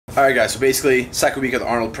Alright guys, so basically, second week of the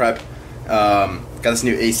Arnold prep. Got this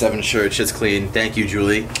new A7 shirt, shit's clean. Thank you,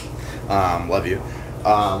 Julie. Love you.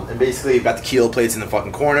 And basically, got the kilo plates in the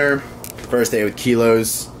fucking corner. First day with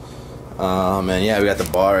kilos. And yeah, we got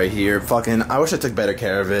the bar right here. Fucking, I wish I took better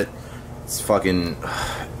care of it. It's fucking,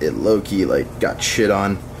 it low-key, like, got shit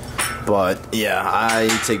on. But yeah, I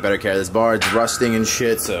take better care of this bar. It's rusting and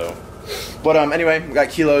shit, so. But anyway, we got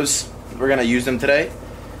kilos. We're gonna use them today.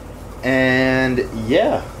 And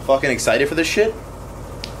yeah, fucking excited for this shit.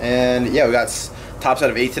 And yeah, we got tops out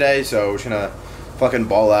of 8 today, so we're just gonna fucking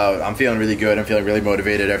ball out. I'm feeling really good. I'm feeling really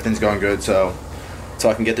motivated. Everything's going good, so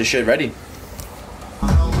I can get this shit ready.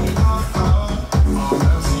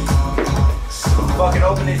 Fucking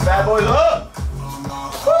open these bad boys up.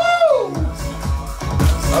 Woo!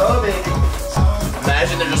 Oh baby.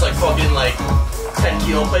 Imagine they're just like fucking like 10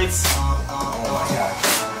 kilo plates. Oh my god.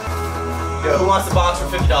 Yo, who wants the box for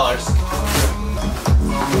 $50?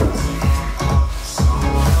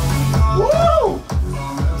 Woo!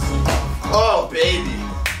 Oh, baby.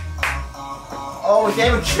 Oh, they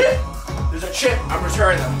have a chip. There's a chip. I'm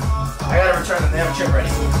returning them. I gotta return them. They have a chip ready.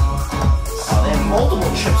 Oh, they have multiple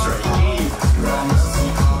chips ready. Jesus Christ.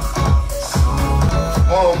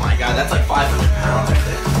 Oh my god, that's like 500 pounds, I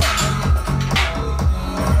think.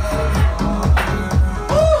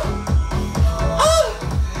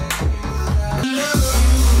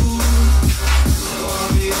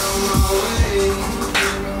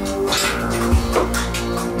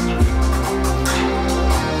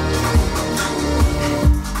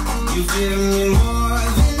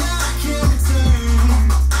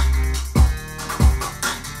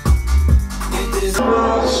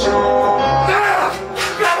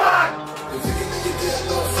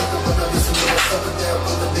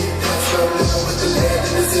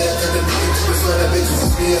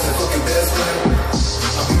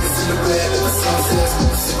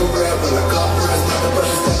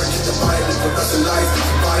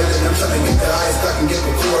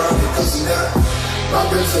 My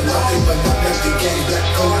ribs are nothing but not empty game. Black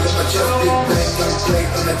cold in my chest, big bang, young plate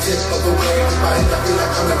on the tip of the way. My head, I feel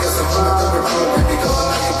like I'm against a phone, I'm recording. Because I'm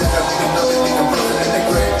not that, I really know that we can put it in the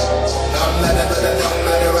grave. I'm not that, but I don't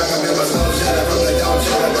matter. I can feel my soul shatter from the down,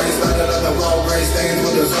 shatter. Brains started on the wall, brains staying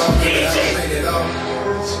with the song. I made it all.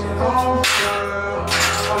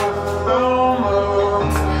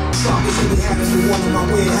 One of my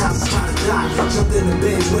warehouses trying to die. Jumped in the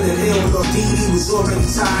bench when it held up. DD was already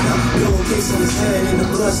tied up. Pillowcase on his head and the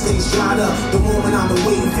blood stains dried up. The moment I've been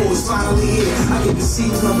waiting for is finally here. I get to see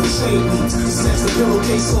when I'm betrayed me. He snatched the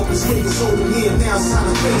pillowcase off his head. It's over here now. It's time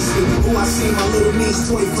to face me. Who I seen, my little niece,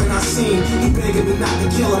 boyfriend I seen. He begging me not to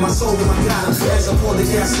kill him. I told him I got him. As I poured the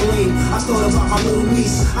gasoline, I thought about my little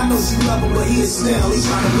niece. I know she love him, but he is snail. He's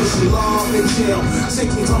trying to push me long in jail.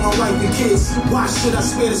 Take me from my wife and kids. Why should I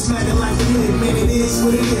spare this man like a minute? Man, it is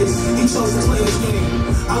what it is. He chose to play his game.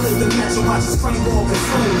 I live the match and watch his frame go up in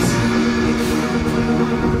flames.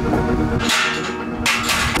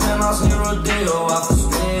 10 miles near Rodeo, off the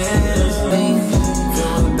stairs.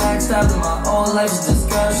 Feeling backstabbed and my whole life is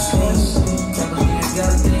disgusting. Can't believe I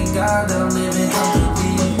gotta thank God that I'm living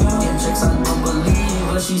comfortably. Getting checks I don't believe,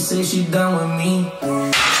 but she say she done with me.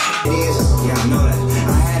 Yeah, I know that.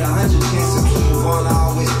 I had 100 chances to keep on, I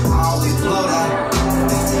always blow that.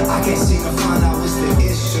 I can't seem to find out what's the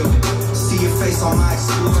issue. See your face on my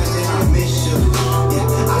explore and then I miss you.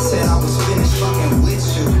 Yeah, I said I was finished fucking with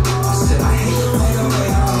you. I said I hate the way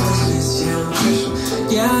I miss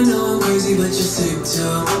you. Yeah, I know I'm crazy, but you're sick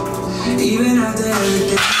too. Even after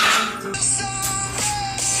everything.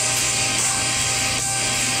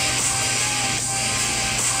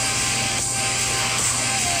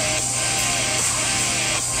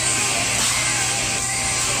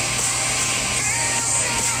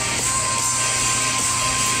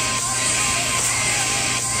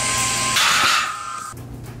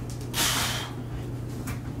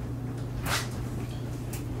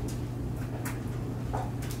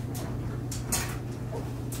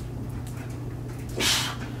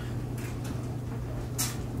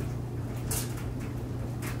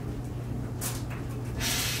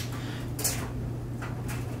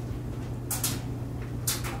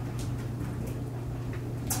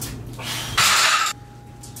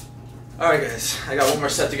 Alright guys, I got one more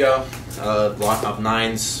set to go. Block of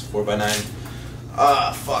 9s, 4x9.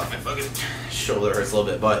 Fuck, my fucking shoulder hurts a little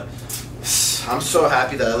bit, but I'm so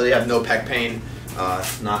happy that I literally have no pec pain.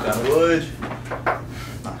 Knock on wood.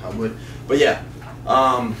 Knock on wood. But yeah,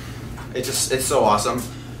 it's so awesome.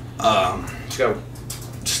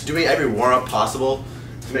 Just doing every warm-up possible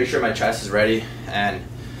to make sure my chest is ready, and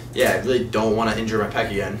yeah, I really don't want to injure my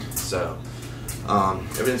pec again. So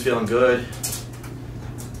everything's feeling good.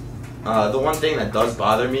 The one thing that does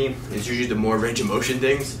bother me is usually the more range of motion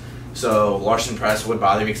things. So Larson press would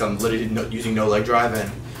bother me because I'm literally using no leg drive and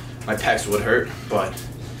my pecs would hurt. But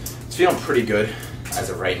it's feeling pretty good as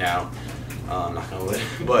of right now. I'm not gonna lie.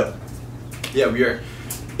 But yeah, we are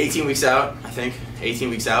 18 weeks out, I think. 18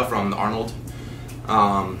 weeks out from the Arnold.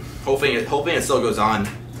 Hoping it still goes on.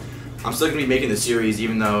 I'm still gonna be making the series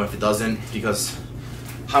even though if it doesn't, because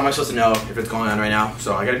how am I supposed to know if it's going on right now?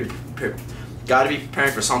 So I gotta be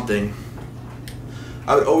preparing for something.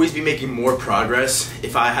 I would always be making more progress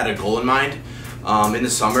if I had a goal in mind. In the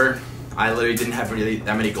summer, I literally didn't have really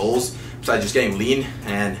that many goals besides just getting lean,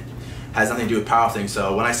 and has nothing to do with powerlifting.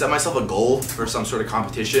 So when I set myself a goal for some sort of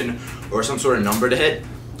competition or some sort of number to hit,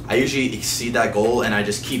 I usually exceed that goal and I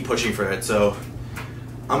just keep pushing for it. So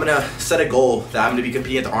I'm gonna set a goal that I'm gonna be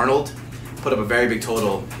competing at the Arnold, put up a very big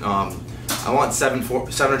total. I want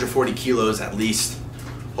 740 kilos at least,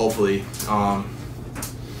 hopefully.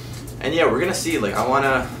 And yeah, we're gonna see. Like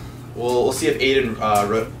we'll see if Aiden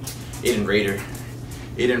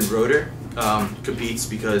Roeder competes,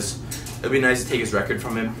 because it'd be nice to take his record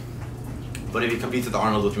from him. But if he competes at the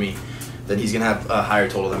Arnold with me, then he's gonna have a higher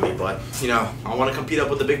total than me. But you know, I want to compete up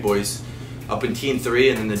with the big boys, up in Teen 3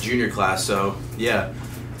 and then the junior class. So yeah,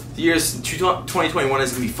 the years 2021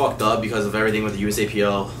 is gonna be fucked up because of everything with the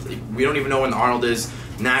USAPL. We don't even know when the Arnold is.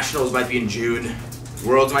 Nationals might be in June.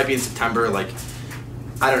 Worlds might be in September. Like,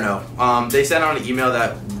 I don't know. They sent out an email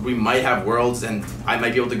that we might have Worlds and I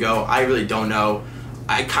might be able to go. I really don't know.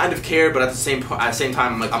 I kind of care, but at the same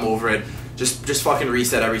time, I'm like, I'm over it. Just fucking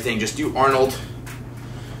reset everything. Just do Arnold.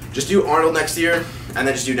 Just do Arnold next year, and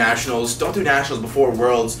then just do Nationals. Don't do Nationals before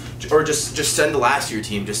Worlds, or just send the last year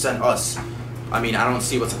team. Just send us. I mean, I don't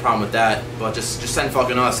see what's the problem with that, but just send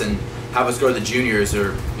fucking us and have us go to the juniors,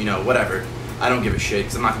 or you know, whatever. I don't give a shit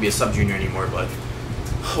because I'm not gonna be a sub junior anymore, but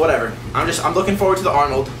whatever. I'm looking forward to the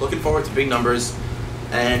Arnold, looking forward to big numbers,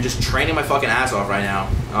 and just training my fucking ass off right now.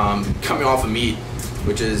 Coming off of meet,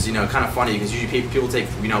 which is, you know, kind of funny because usually people take,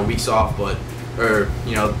 you know, weeks off, or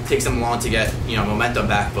you know, takes them long to get, you know, momentum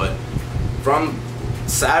back. But from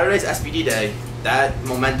Saturday's SBD day, that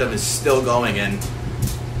momentum is still going, and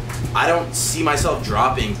I don't see myself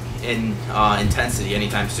dropping in intensity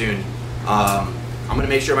anytime soon. I'm gonna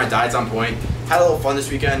make sure my diet's on point. Had a little fun this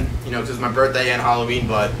weekend, you know, because it's my birthday and Halloween,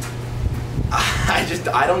 but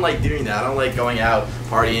I don't like doing that. I don't like going out,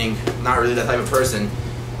 partying. Not really that type of person.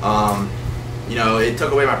 You know, it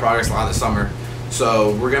took away my progress a lot this summer.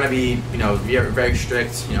 So we're gonna be, you know, very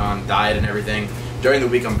strict, you know, on diet and everything. During the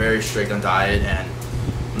week, I'm very strict on diet, and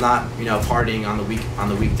I'm not, you know, partying on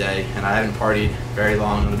the weekday, and I haven't partied very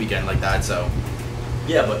long on the weekend like that. So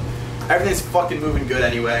yeah, but everything's fucking moving good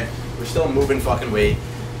anyway. We're still moving fucking weight.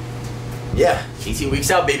 Yeah, 18 weeks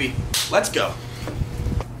out, baby. Let's go.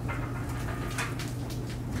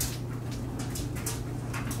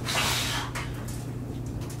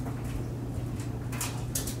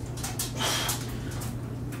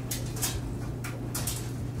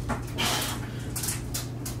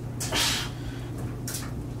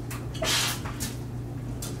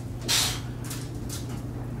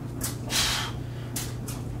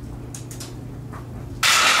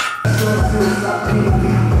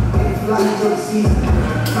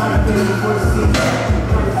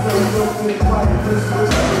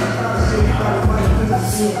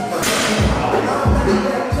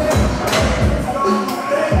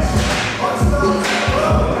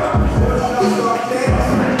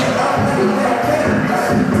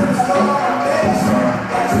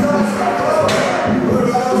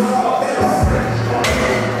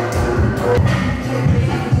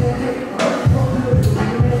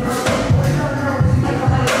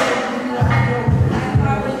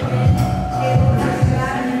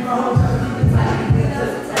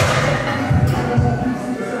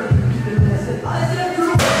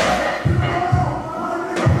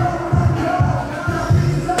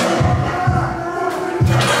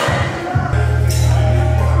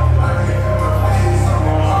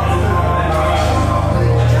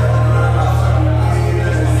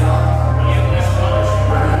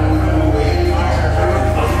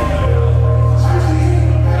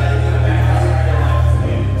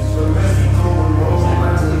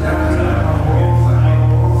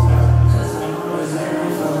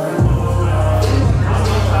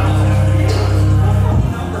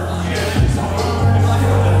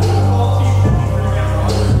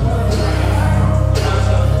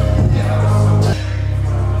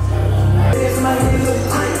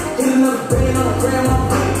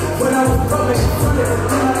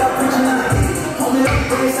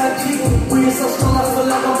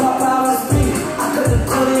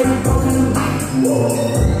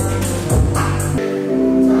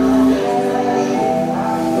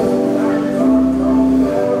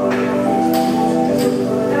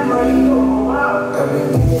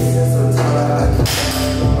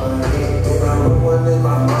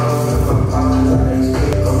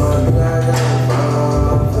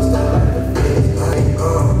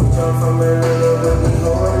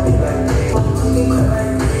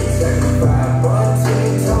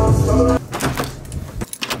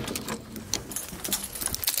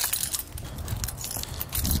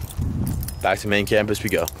 Back to main campus we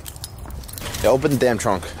go. Yeah, open the damn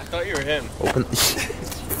trunk. I thought you were him. Open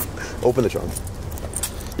open the trunk.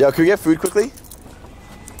 Yo, can we get food quickly?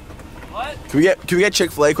 What? Can we get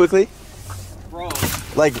Chick-fil-A quickly? Bro.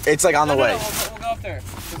 Like it's like on the way. No, we'll go up there.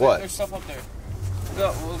 What? There's stuff up there.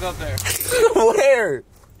 We'll go up there. Where?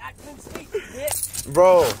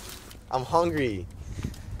 Bro, I'm hungry.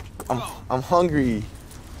 I'm hungry.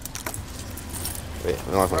 Wait,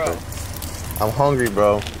 I'm not Bro. I'm hungry,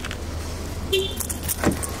 bro.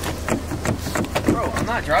 Bro, I'm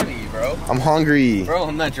not driving you, bro. I'm hungry. Bro,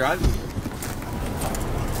 I'm not driving you.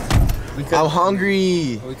 I'm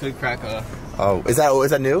hungry. We could crack a... Oh, is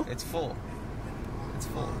that new? It's full. It's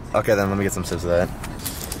full. Okay, then let me get some sips of that.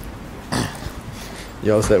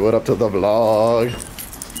 Yo, say what up to the vlog.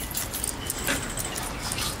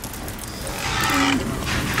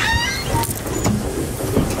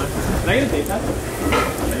 Can I get a day pass?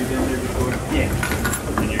 Have you been there before? Yeah.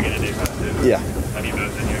 And you're gonna day pass too? Yeah. Have you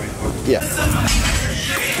both been here before? Yeah.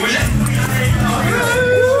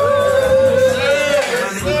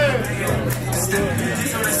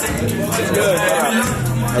 It's good.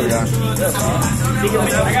 How's it going?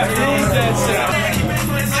 I got pizza and stuff.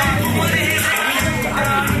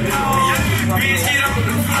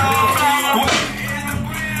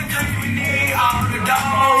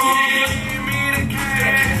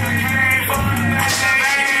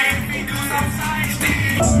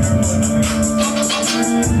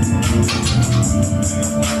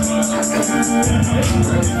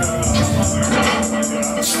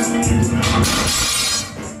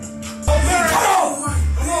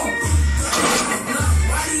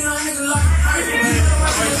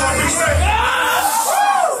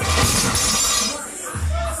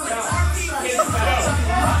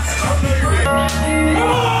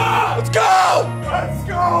 Let's go! Let's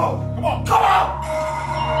go! Come on, come on!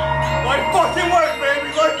 Light fucking work, baby!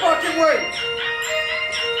 Light fucking work!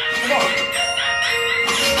 Come on!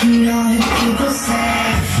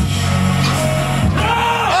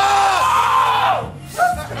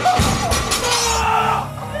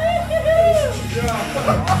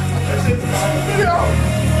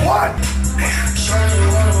 What?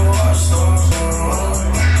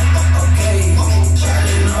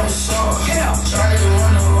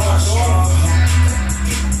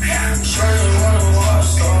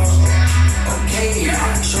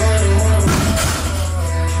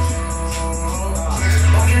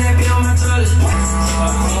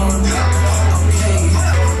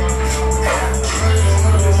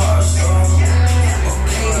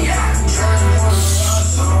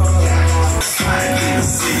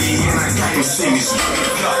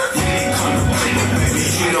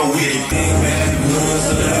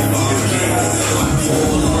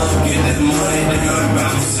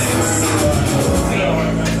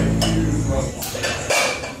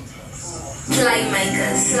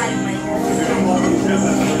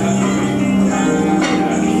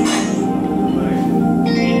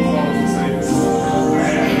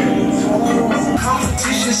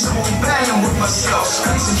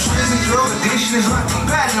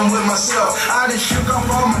 With myself, I done shook off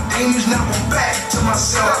all my demons, now I'm back to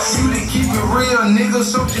myself. You done keep it real, nigga,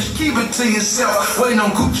 so just keep it to yourself. Waiting on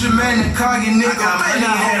Gucci Man and Kanye, nigga. I got money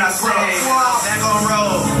head, I say, I'm back on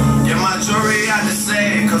road. Get my jewelry out the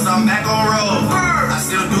same, cause I'm back on road. I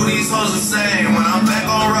still do these hoes the same when I'm back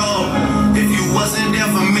on road. If you wasn't there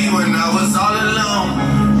for me when I was all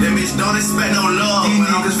alone, then bitch don't expect no love. These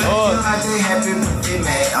niggas feel like they happy, but they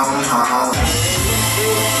mad on home.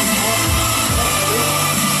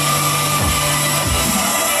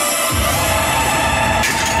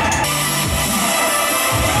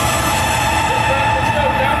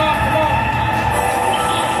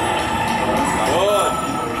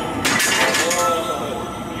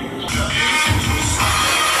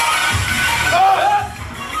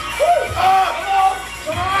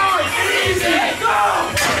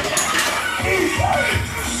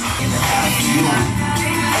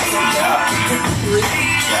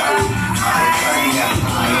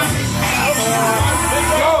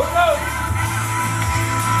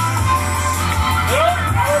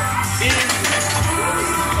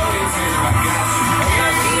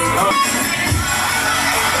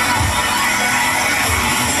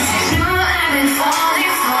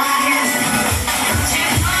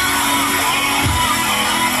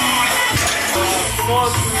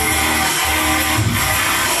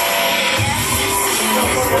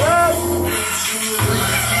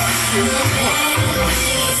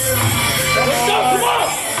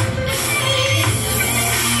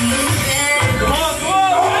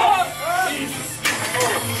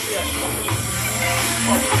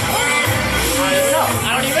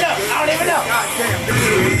 I don't even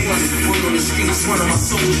know. 1 on the streets, one of my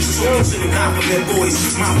soldiers. Talking to the compliment boys.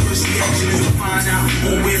 My first reaction is to find out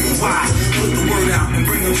who, where, and why. Put the word out and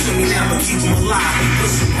bring them to me now, but keep them alive.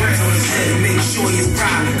 Put some bread on his head and make sure he's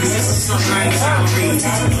proud. Cause this is something I ain't tolerating.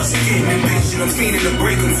 Plus I'm getting impatient, I'm fiending to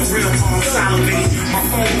break him for real, while I'm salivating. My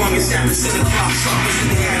phone rung, it's after 10 o'clock. Suckers in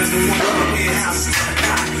the attic and one of the warehouse.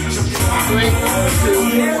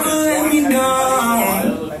 Never let me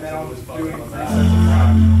down.